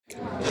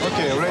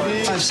Okay,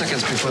 ready? 5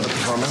 seconds before the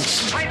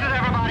performance. Places,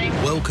 everybody.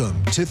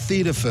 Welcome to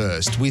Theatre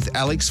First with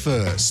Alex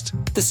First.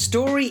 The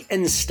story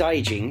and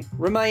staging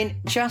remain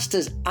just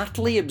as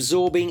utterly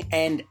absorbing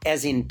and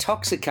as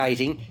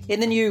intoxicating in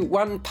the new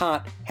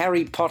one-part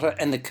Harry Potter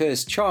and the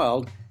Cursed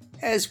Child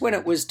as when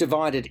it was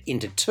divided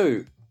into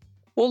two.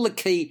 All the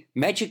key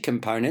magic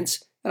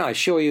components, and I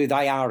assure you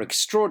they are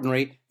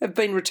extraordinary, have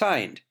been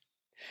retained.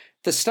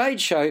 The stage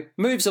show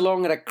moves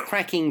along at a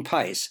cracking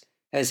pace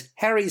as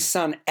Harry's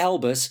son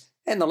Albus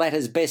and the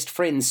latter's best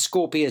friend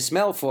Scorpius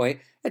Malfoy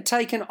are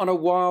taken on a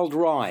wild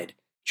ride,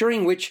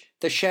 during which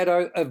the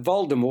shadow of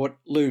Voldemort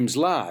looms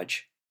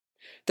large.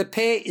 The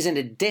pair is in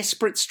a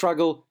desperate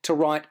struggle to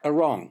right a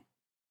wrong,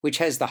 which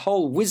has the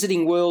whole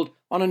wizarding world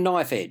on a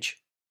knife edge.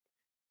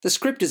 The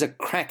script is a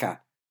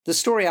cracker, the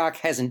story arc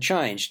hasn't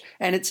changed,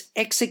 and its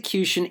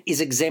execution is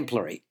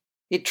exemplary.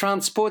 It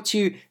transports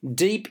you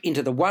deep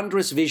into the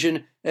wondrous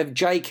vision of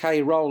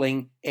J.K.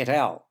 Rowling et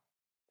al.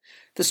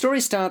 The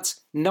story starts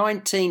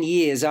 19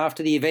 years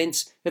after the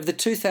events of the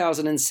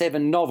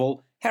 2007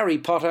 novel Harry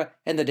Potter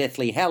and the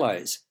Deathly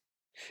Hallows.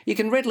 You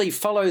can readily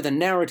follow the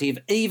narrative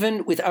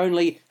even with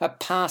only a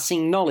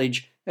passing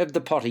knowledge of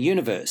the Potter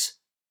universe.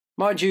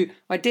 Mind you,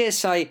 I dare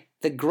say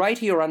the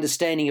greater your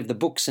understanding of the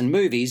books and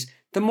movies,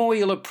 the more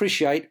you'll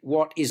appreciate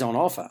what is on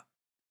offer.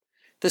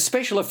 The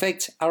special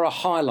effects are a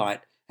highlight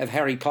of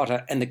Harry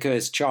Potter and the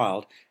Cursed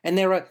Child, and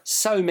there are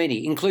so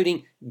many,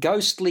 including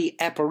ghostly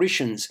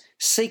apparitions,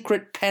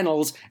 secret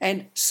panels,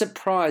 and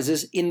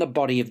surprises in the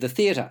body of the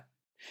theatre.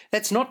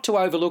 That's not to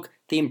overlook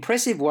the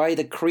impressive way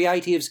the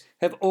creatives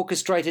have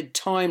orchestrated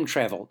time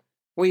travel,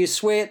 where you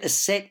swear the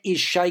set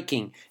is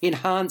shaking,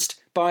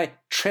 enhanced by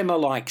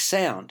tremor-like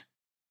sound.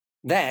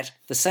 That,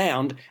 the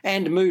sound,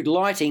 and mood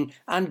lighting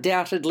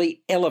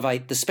undoubtedly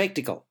elevate the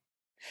spectacle.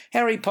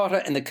 Harry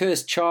Potter and the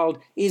Cursed Child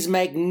is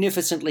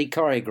magnificently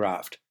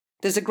choreographed.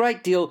 There's a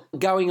great deal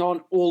going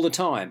on all the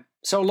time,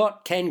 so a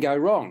lot can go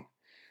wrong.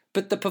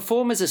 But the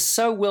performers are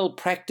so well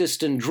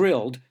practiced and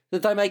drilled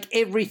that they make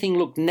everything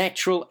look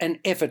natural and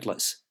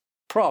effortless.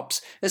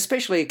 Props,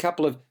 especially a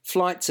couple of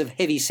flights of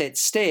heavy-set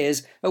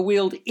stairs, are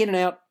wheeled in and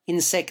out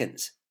in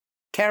seconds.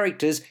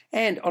 Characters,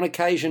 and on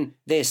occasion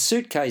their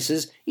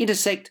suitcases,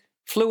 intersect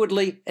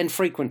fluidly and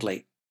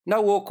frequently.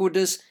 No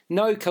awkwardness,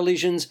 no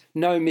collisions,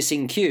 no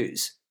missing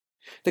cues.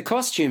 The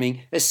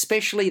costuming,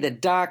 especially the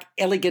dark,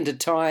 elegant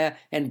attire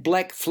and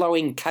black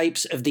flowing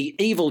capes of the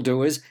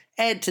evildoers,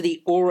 add to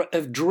the aura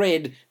of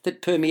dread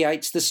that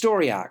permeates the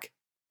story arc.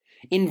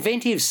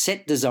 Inventive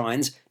set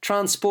designs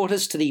transport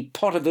us to the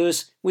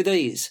Potterverse with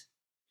ease.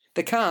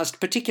 The cast,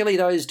 particularly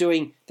those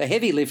doing the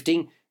heavy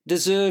lifting,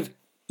 deserve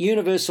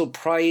universal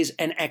praise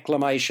and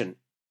acclamation.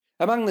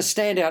 Among the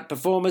standout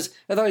performers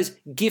are those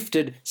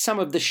gifted some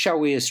of the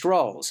showiest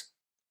roles.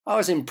 I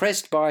was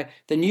impressed by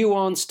the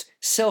nuanced,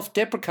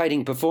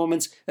 self-deprecating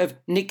performance of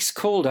Nick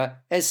Calder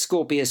as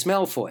Scorpius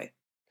Malfoy.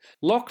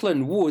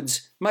 Lachlan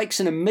Woods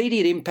makes an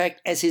immediate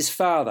impact as his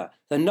father,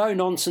 the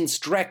no-nonsense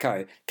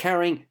Draco,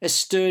 carrying a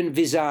stern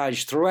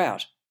visage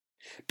throughout.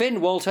 Ben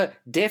Walter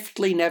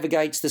deftly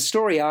navigates the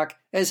story arc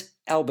as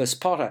Albus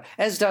Potter,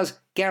 as does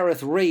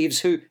Gareth Reeves,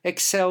 who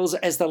excels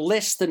as the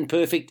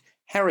less-than-perfect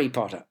Harry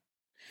Potter.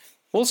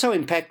 Also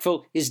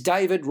impactful is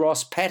David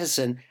Ross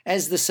Patterson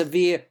as the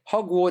severe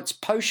Hogwarts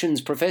potions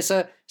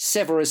professor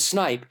Severus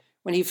Snape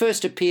when he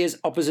first appears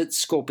opposite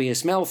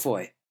Scorpius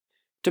Malfoy.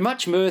 To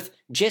much mirth,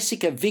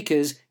 Jessica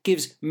Vickers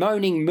gives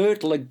moaning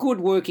Myrtle a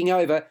good working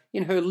over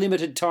in her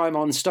limited time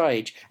on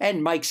stage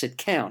and makes it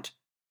count.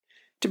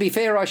 To be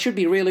fair, I should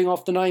be reeling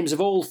off the names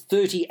of all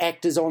 30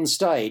 actors on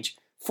stage,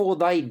 for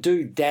they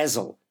do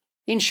dazzle.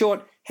 In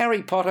short,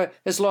 Harry Potter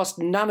has lost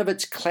none of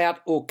its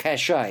clout or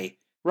cachet.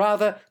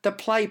 Rather, the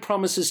play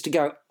promises to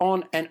go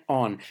on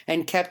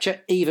and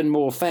capture even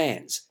more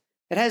fans.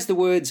 It has the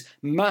words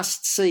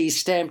 "must see"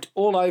 stamped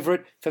all over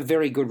it for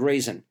very good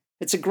reason.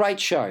 It's a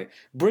great show,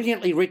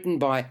 brilliantly written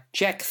by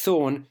Jack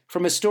Thorne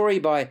from a story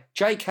by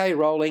J.K.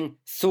 Rowling,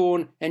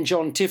 Thorne and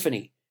John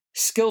Tiffany,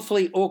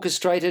 skillfully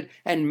orchestrated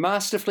and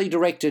masterfully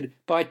directed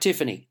by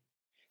Tiffany.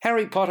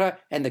 Harry Potter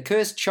and the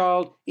Cursed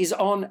Child is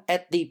on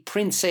at the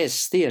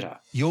Princess Theatre.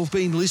 You've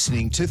been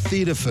listening to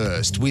Theatre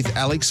First with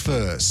Alex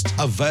First.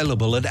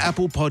 Available at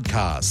Apple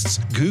Podcasts,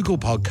 Google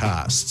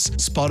Podcasts,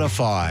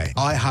 Spotify,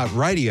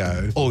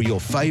 iHeartRadio, or your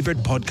favourite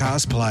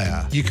podcast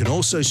player. You can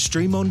also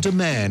stream on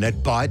demand at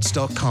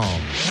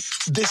Bytes.com.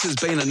 This has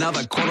been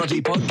another quality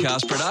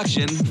podcast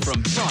production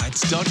from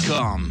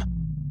Bytes.com.